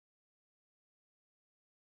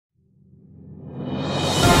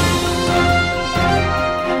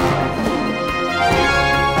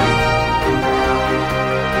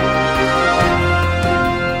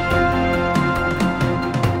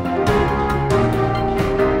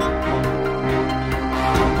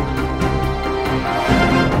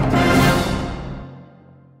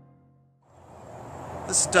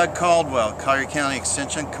Doug Caldwell, Collier County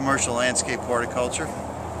Extension, Commercial Landscape Horticulture.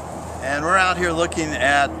 And we're out here looking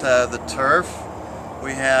at the turf.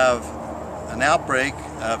 We have an outbreak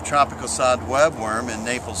of tropical Sod Webworm in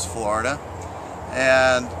Naples, Florida.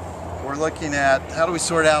 And we're looking at how do we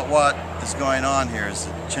sort out what is going on here. Is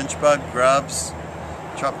it chinch bug, grubs,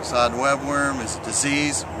 tropical Sod Webworm, is it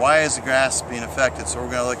disease? Why is the grass being affected? So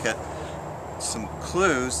we're going to look at some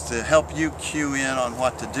clues to help you cue in on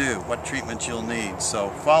what to do, what treatment you'll need. So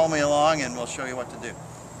follow me along and we'll show you what to do.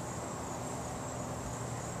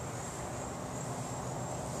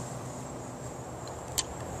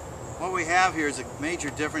 What we have here is a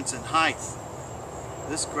major difference in height.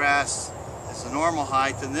 This grass is a normal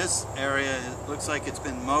height, and this area it looks like it's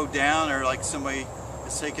been mowed down, or like somebody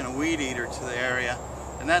has taken a weed eater to the area,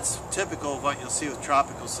 and that's typical of what you'll see with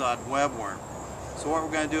tropical Sod Webworm. So what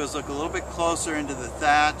we're going to do is look a little bit closer into the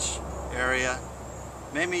thatch area,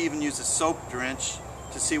 maybe even use a soap drench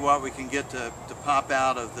to see what we can get to pop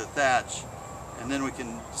out of the thatch, and then we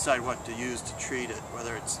can decide what to use to treat it,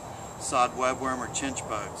 whether it's Sod Webworm or chinch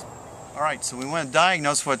bugs. Alright, so we want to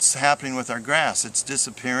diagnose what's happening with our grass. It's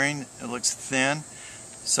disappearing, it looks thin.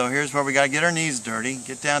 So here's where we got to get our knees dirty,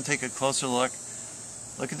 get down, take a closer look.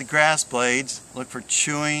 Look at the grass blades, look for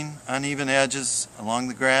chewing, uneven edges along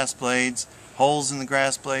the grass blades, holes in the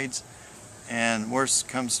grass blades, and worse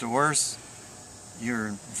comes to worse,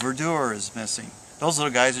 your verdure is missing. Those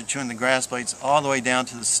little guys are chewing the grass blades all the way down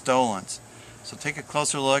to the stolons. So take a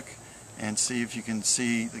closer look and see if you can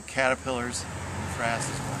see the caterpillars and the frass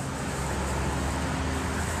as well.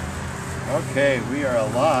 Okay, we are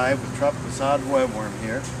alive with tropical Sod Webworm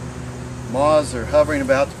here. Moths are hovering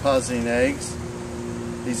about depositing eggs.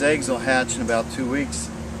 These eggs will hatch in about 2 weeks,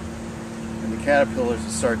 and the caterpillars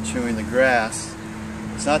will start chewing the grass.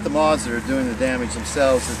 It's not the moths that are doing the damage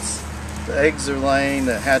themselves, it's the eggs are laying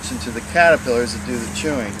that hatch into the caterpillars that do the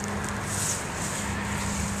chewing.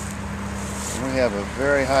 And we have a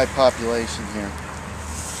very high population here.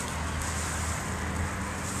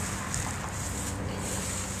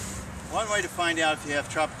 One way to find out if you have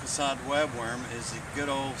tropical Sod Webworm is a good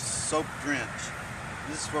old soap drench.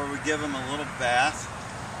 This is where we give them a little bath,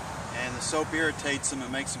 and the soap irritates them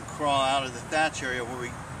and makes them crawl out of the thatch area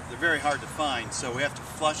where they're very hard to find. So we have to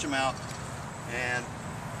flush them out, and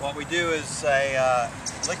what we do is a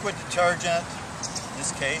liquid detergent, in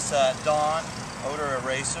this case Dawn odor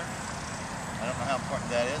eraser. I don't know how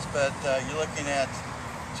important that is, but you're looking at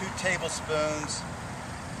 2 tablespoons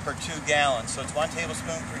per 2 gallons. So it's 1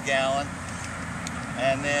 tablespoon per gallon,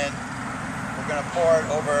 and then we're going to pour it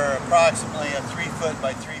over approximately a 3 foot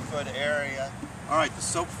by 3 foot area. Alright, the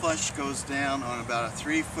soap flush goes down on about a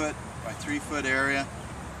 3 foot by 3 foot area,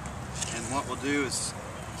 and what we'll do is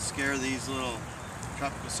scare these little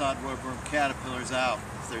tropical Sod Webworm caterpillars out.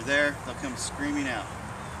 If they're there, they'll come screaming out.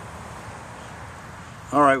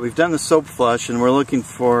 Alright, we've done the soap flush and we're looking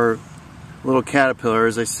for little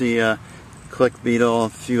caterpillars. I see a click beetle, a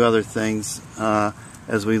few other things.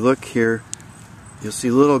 As we look here, you'll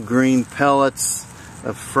see little green pellets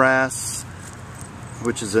of frass,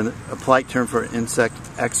 which is a polite term for insect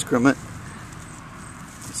excrement.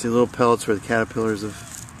 You see little pellets where the caterpillars have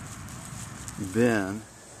been.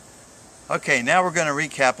 Okay, now we're going to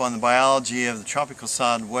recap on the biology of the tropical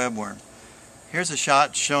Sod Webworm. Here's a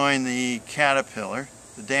shot showing the caterpillar,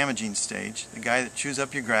 the damaging stage, the guy that chews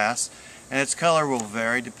up your grass, and its color will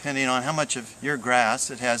vary depending on how much of your grass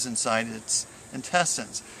it has inside its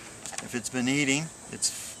intestines. If it's been eating, it's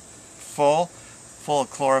full of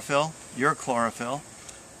chlorophyll, your chlorophyll.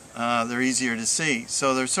 They're easier to see.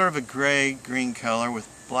 So they're sort of a gray-green color with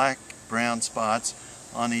black-brown spots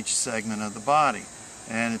on each segment of the body.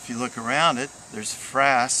 And if you look around it, there's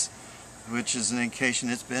frass, which is an indication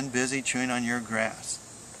it's been busy chewing on your grass.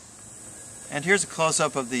 And here's a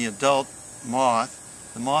close-up of the adult moth.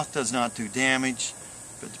 The moth does not do damage,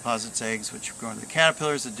 but deposits eggs, which are going to the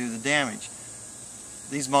caterpillars that do the damage.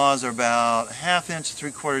 These moths are about 1/2 inch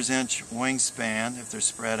to 3/4 inch wingspan if they're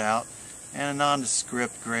spread out, and a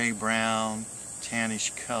nondescript gray-brown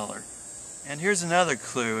tannish color. And here's another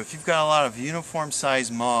clue. If you've got a lot of uniform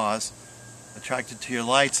sized moths attracted to your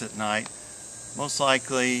lights at night, most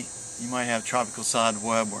likely you might have tropical Sod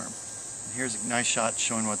Webworm. And here's a nice shot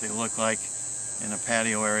showing what they look like in a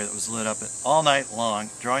patio area that was lit up all night long,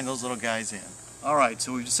 drawing those little guys in. Alright,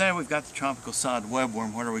 so we've decided we've got the tropical Sod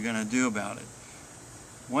Webworm. What are we going to do about it?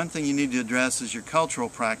 One thing you need to address is your cultural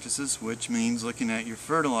practices, which means looking at your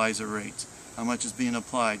fertilizer rates. How much is being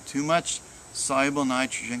applied? Too much soluble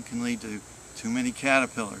nitrogen can lead to too many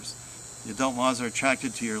caterpillars. The adult moths are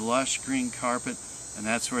attracted to your lush green carpet, and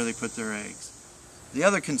that's where they put their eggs. The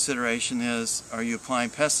other consideration is, are you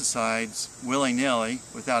applying pesticides willy-nilly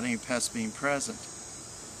without any pests being present?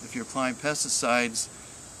 If you're applying pesticides,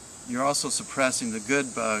 you're also suppressing the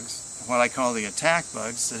good bugs, what I call the attack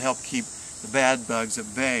bugs, that help keep the bad bugs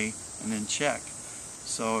at bay and in check.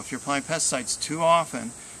 So if you're applying pesticides too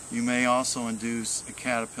often, you may also induce a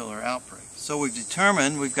caterpillar outbreak. So we've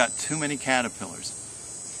determined we've got too many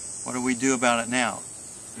caterpillars. What do we do about it now?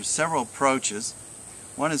 There's several approaches.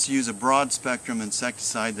 One is to use a broad spectrum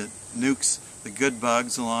insecticide that nukes the good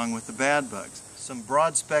bugs along with the bad bugs. Some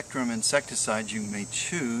broad spectrum insecticides you may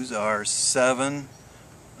choose are 7,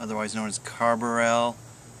 otherwise known as Carbaryl,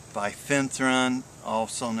 bifenthrin,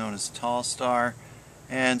 also known as Tall Star,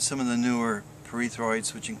 and some of the newer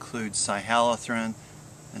pyrethroids, which include cyhalothrin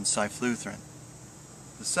and cyfluthrin.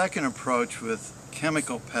 The second approach with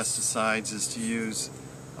chemical pesticides is to use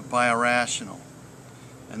a biorational,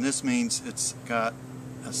 and this means it's got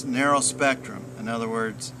a narrow spectrum. In other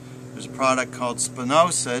words, there's a product called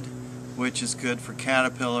spinosad, which is good for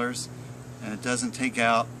caterpillars, and it doesn't take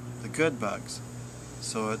out the good bugs.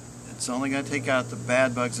 So it's only going to take out the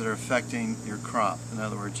bad bugs that are affecting your crop, in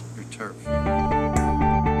other words, your turf.